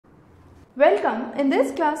Welcome. In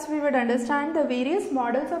this class, we would understand the various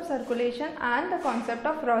models of circulation and the concept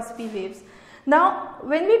of Rossby waves. Now,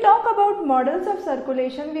 when we talk about models of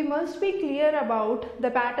circulation, we must be clear about the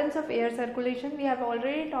patterns of air circulation. We have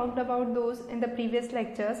already talked about those in the previous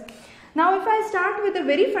lectures. Now, if I start with the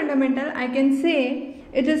very fundamental, I can say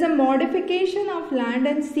it is a modification of land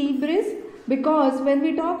and sea breeze, because when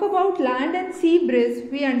we talk about land and sea breeze,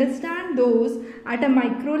 we understand those at a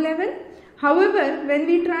micro level. However, when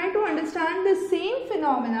we try to understand the same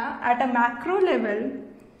phenomena at a macro level,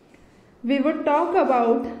 we would talk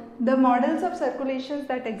about the models of circulations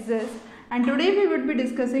that exist, and today we would be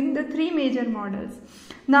discussing the three major models.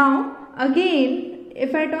 Now, again,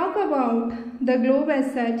 if I talk about the globe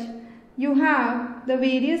as such, you have the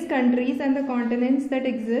various countries and the continents that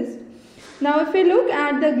exist. Now, if we look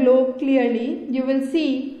at the globe clearly, you will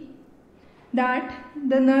see that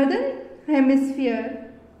the northern hemisphere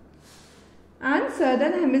and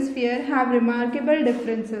southern hemisphere have remarkable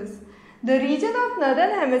differences. The region of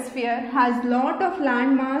northern hemisphere has lot of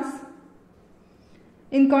land mass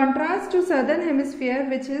in contrast to southern hemisphere,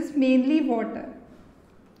 which is mainly water.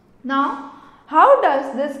 Now, how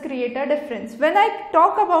does this create a difference? When I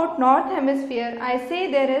talk about north hemisphere, I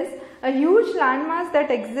say there is a huge landmass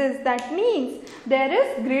that exists. That means there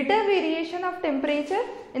is greater variation of temperature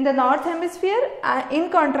in the north hemisphere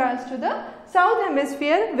in contrast to the south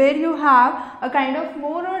hemisphere, where you have a kind of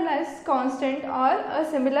more or less constant or a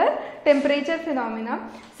similar temperature phenomena.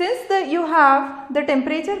 Since you have the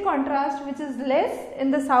temperature contrast which is less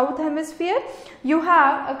in the south hemisphere, you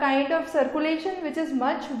have a kind of circulation which is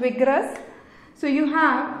much vigorous. So you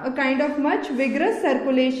have a kind of much vigorous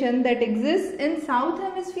circulation that exists in south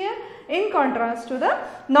hemisphere in contrast to the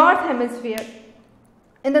north hemisphere.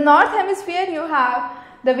 In the north hemisphere, you have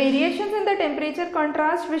the variations in the temperature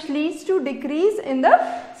contrast, which leads to decrease in the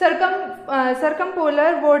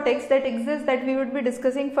circumpolar vortex that exists, that we would be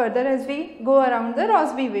discussing further as we go around the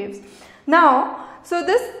Rossby waves. Now, so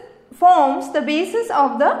this forms the basis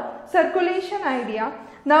of the circulation idea.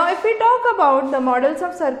 Now, if we talk about the models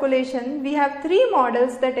of circulation, we have three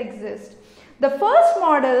models that exist. The first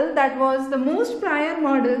model, that was the most prior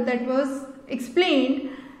model that was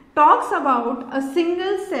explained, talks about a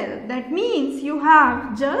single cell. That means you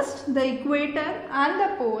have just the equator and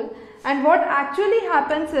the pole, and what actually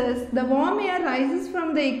happens is the warm air rises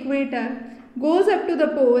from the equator, goes up to the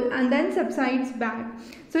pole and then subsides back.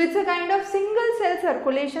 So it's a kind of single cell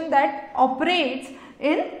circulation that operates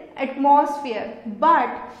in atmosphere,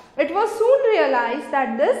 but it was soon realized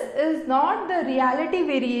that this is not the reality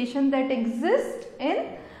variation that exists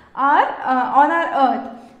in on our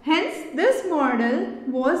earth. Hence, this model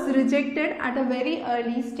was rejected at a very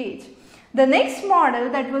early stage. The next model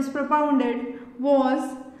that was propounded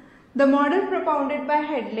was the model propounded by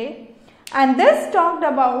Hadley, and this talked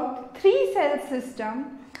about three cell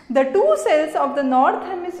system. The two cells of the north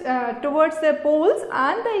hemisphere towards the poles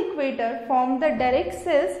and the equator form the direct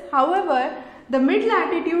cells. However, the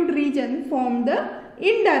mid-latitude region formed the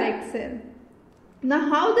indirect cell. Now,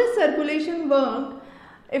 how this circulation worked,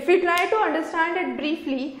 if we try to understand it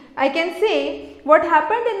briefly, I can say what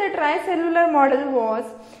happened in the tricellular model was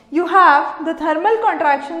you have the thermal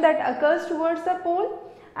contraction that occurs towards the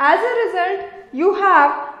pole. As a result, you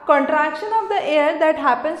have contraction of the air that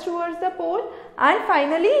happens towards the pole, and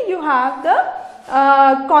finally you have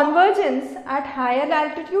the convergence at higher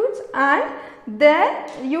altitudes, and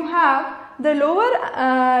then you have the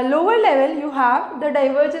lower level, you have the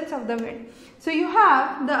divergence of the wind. So you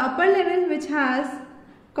have the upper level which has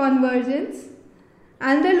convergence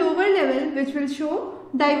and the lower level which will show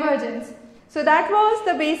divergence. So that was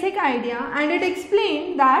the basic idea, and it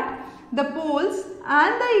explained that the poles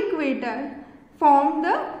and the equator form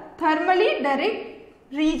the thermally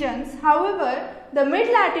direct regions. However, the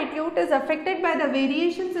mid-latitude is affected by the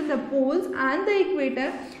variations in the poles and the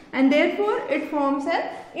equator, and therefore it forms an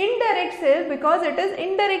indirect cell, because it is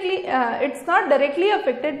indirectly, it's not directly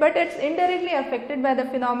affected, but it's indirectly affected by the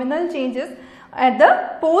phenomenal changes at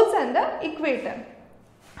the poles and the equator.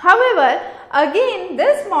 However, again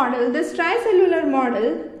this model, this tricellular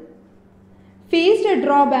model, faced a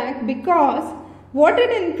drawback, because what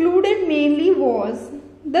it included mainly was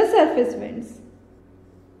the surface winds.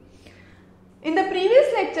 In the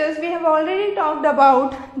previous lectures, we have already talked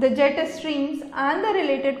about the jet streams and the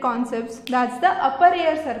related concepts, that's the upper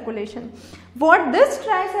air circulation. What this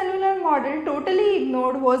tricellular model totally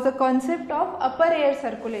ignored was the concept of upper air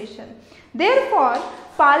circulation. Therefore,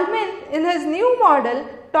 Palmen in his new model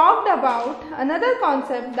talked about another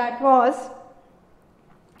concept, that was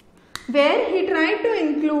where he tried to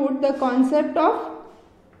include the concept of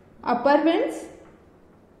upper winds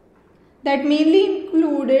that mainly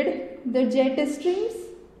included the jet streams.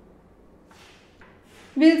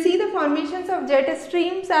 We'll see the formations of jet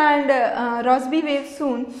streams and Rossby waves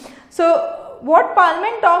soon. So what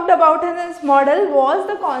Palmen talked about in his model was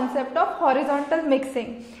the concept of horizontal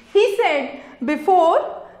mixing. He said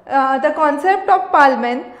before the concept of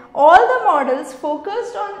Palmen, all the models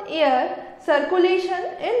focused on air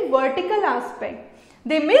circulation in vertical aspect.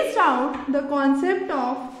 They missed out the concept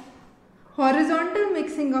of horizontal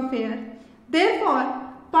mixing of air. Therefore,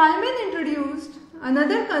 Palmen introduced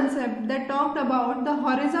another concept that talked about the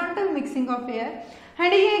horizontal mixing of air,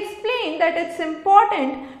 and he explained that it's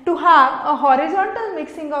important to have a horizontal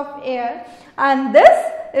mixing of air, and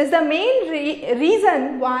this is the main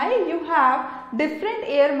reason why you have different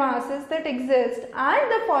air masses that exist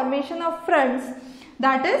and the formation of fronts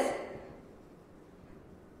that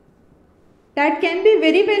can be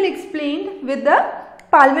very well explained with the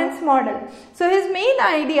Palmen's model. So his main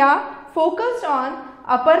idea focused on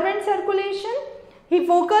upper wind circulation. He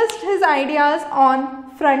focused his ideas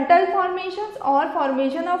on frontal formations or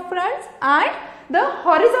formation of fronts and the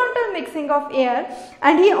horizontal mixing of air,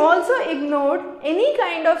 and he also ignored any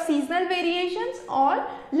kind of seasonal variations or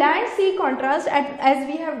land-sea contrast as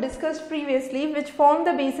we have discussed previously, which formed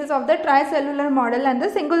the basis of the tricellular model and the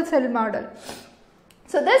single cell model.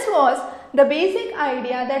 So this was the basic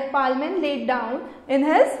idea that Palmen laid down in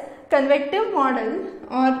his convective model,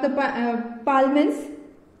 or the Palmen's.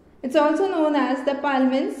 It's also known as the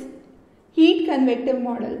Palmen's heat convective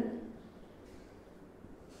model.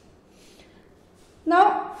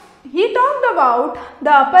 Now, he talked about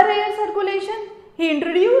the upper air circulation. He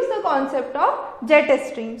introduced the concept of jet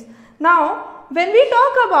streams. Now, when we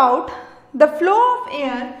talk about the flow of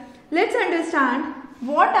air, let's understand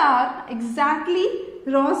what are exactly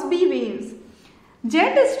Rossby waves.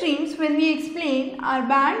 Jet streams, when we explain, are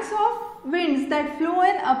bands of winds that flow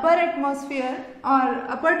in upper atmosphere or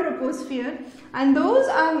upper troposphere, and those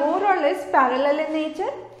are more or less parallel in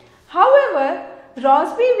nature. However,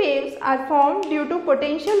 Rossby waves are formed due to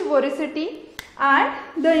potential vorticity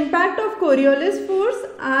and the impact of Coriolis force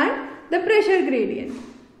and the pressure gradient.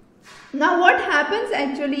 Now what happens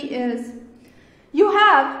actually is, you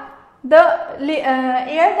have the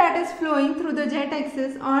air that is flowing through the jet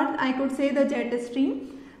axis, or I could say the jet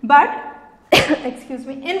stream, but excuse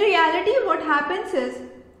me, in reality what happens is,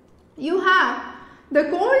 you have the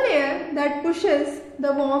cold air that pushes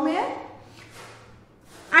the warm air.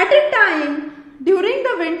 At a time during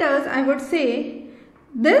the winters, I would say,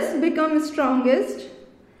 this becomes strongest.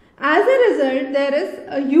 As a result, there is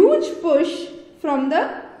a huge push from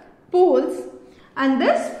the poles, and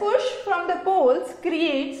this push from the poles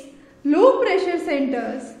creates low pressure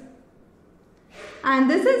centers, and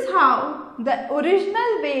this is how the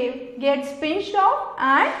original wave gets pinched off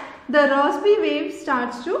and the Rossby wave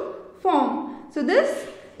starts to form. So this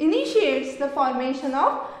initiates the formation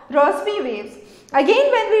of Rossby waves.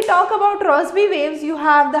 Again, when we talk about Rossby waves, you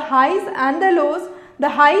have the highs and the lows. The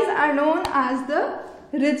highs are known as the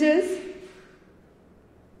ridges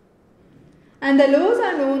and the lows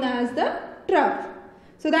are known as the trough.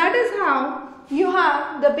 So that is how you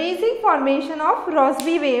have the basic formation of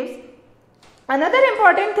Rossby waves. Another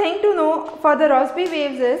important thing to know for the Rossby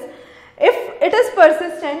waves is, if it is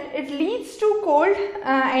persistent, it leads to cold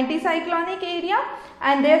anticyclonic area,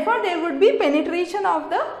 and therefore there would be penetration of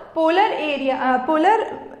the polar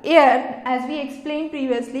air, as we explained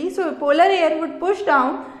previously. So polar air would push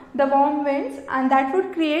down the warm winds, and that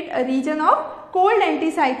would create a region of cold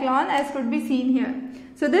anticyclone, as could be seen here.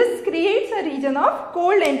 So this creates a region of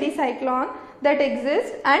cold anticyclone that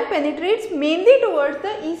exists and penetrates mainly towards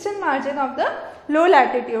the eastern margin of the low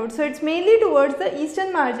latitude. So it's mainly towards the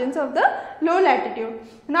eastern margins of the low latitude.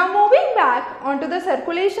 Now moving back onto the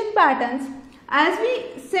circulation patterns, as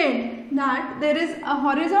we said that there is a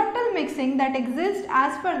horizontal mixing that exists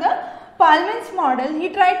as per the Palmen's model. He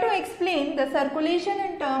tried to explain the circulation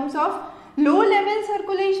in terms of low level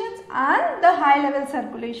circulations and the high level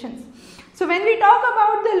circulations. So when we talk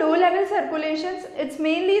about the low level circulations, it's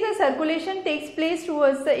mainly the circulation takes place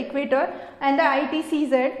towards the equator and the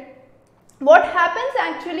ITCZ. What happens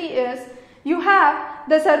actually is, you have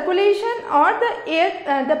the circulation or the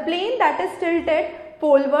air, the plane that is tilted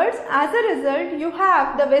polewards. As a result, you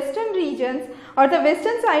have the western regions or the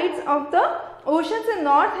western sides of the oceans in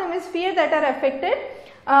north hemisphere that are affected,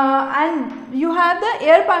 and you have the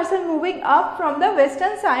air parcel moving up from the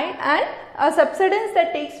western side and a subsidence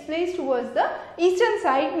that takes place towards the eastern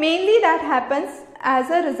side. Mainly that happens as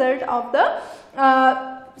a result of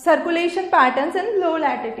the circulation patterns in low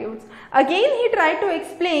latitudes. Again, he tried to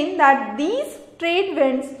explain that these trade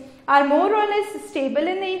winds are more or less stable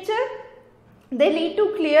in nature. They lead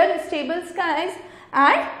to clear, stable skies,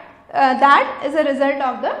 and that is a result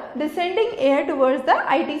of the descending air towards the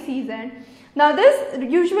ITC's end. Now this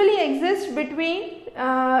usually exists between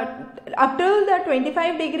up till the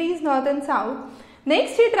 25 degrees north and south.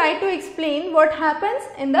 Next he tried to explain what happens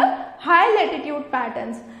in the high latitude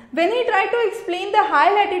patterns. When he tried to explain the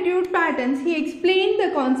high latitude patterns, he explained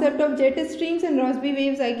the concept of jet streams and Rossby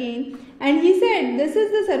waves again, and he said this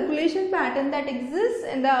is the circulation pattern that exists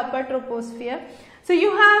in the upper troposphere. So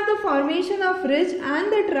you have the formation of ridge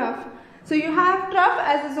and the trough. So you have trough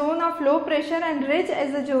as a zone of low pressure and ridge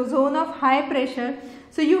as a zone of high pressure.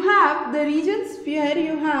 So you have the regions where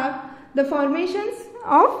you have the formations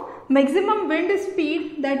of maximum wind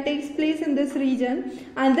speed that takes place in this region,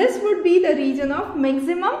 and this would be the region of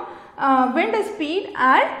maximum wind speed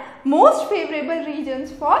and most favorable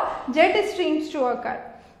regions for jet streams to occur.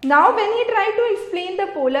 Now when he tried to explain the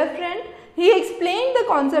polar front, he explained the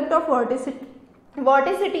concept of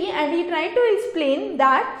vorticity, and he tried to explain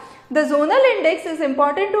that the zonal index is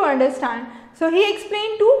important to understand. So he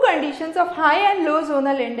explained two conditions of high and low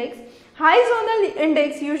zonal index. High zonal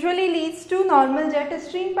index usually leads to normal jet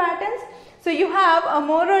stream patterns. So you have a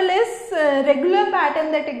more or less regular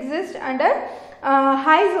pattern that exists under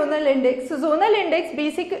high zonal index. So zonal index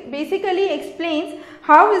basically explains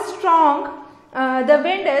how strong the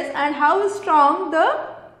wind is and how strong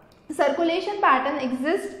the circulation pattern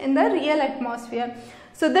exists in the real atmosphere.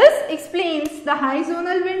 So this explains the high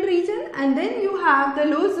zonal wind region, and then you have the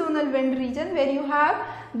low zonal wind region where you have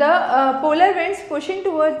the polar winds pushing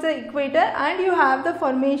towards the equator, and you have the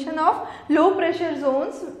formation of low pressure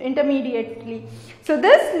zones intermediately. So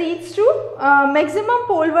this leads to maximum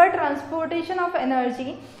poleward transportation of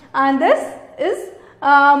energy, and this is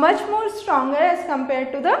much more stronger as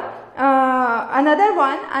compared to the another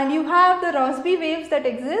one, and you have the Rossby waves that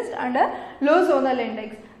exist under low zonal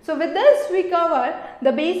index. So with this we cover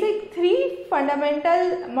the basic three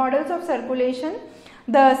fundamental models of circulation: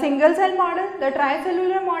 the single cell model, the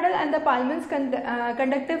tricellular model, and the Palmen's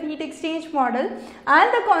conductive heat exchange model,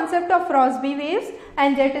 and the concept of Rossby waves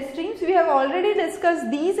and jet streams. We have already discussed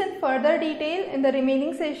these in further detail in the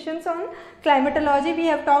remaining sessions on climatology. We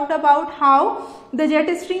have talked about how the jet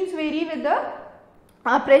streams vary with the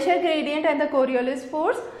pressure gradient and the Coriolis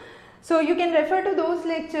force. So you can refer to those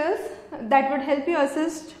lectures that would help you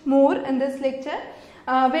assist more in this lecture.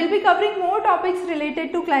 We'll be covering more topics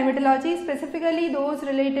related to climatology, specifically those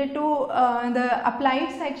related to the applied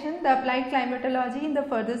section, the applied climatology, in the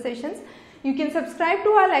further sessions. You can subscribe to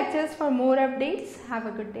our lectures for more updates. Have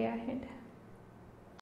a good day ahead.